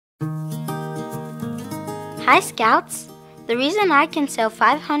Hi, Scouts. The reason I can sell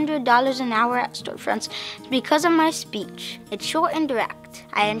 $500 an hour at Storefronts is because of my speech. It's short and direct.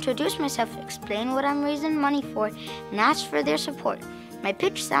 I introduce myself, explain what I'm raising money for, and ask for their support. My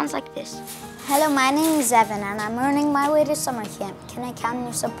pitch sounds like this. Hello, my name is Evan, and I'm earning my way to summer camp. Can I count on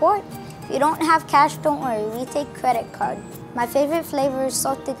your support? If you don't have cash, don't worry. We take credit card. My favorite flavor is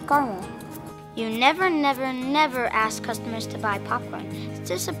salted caramel. You never, never, never ask customers to buy popcorn. It's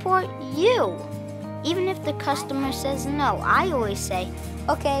to support you. Even if the customer says no, I always say,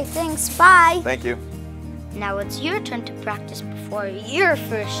 Okay, thanks, bye. Thank you. now it's your turn to practice before your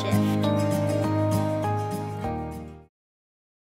first shift.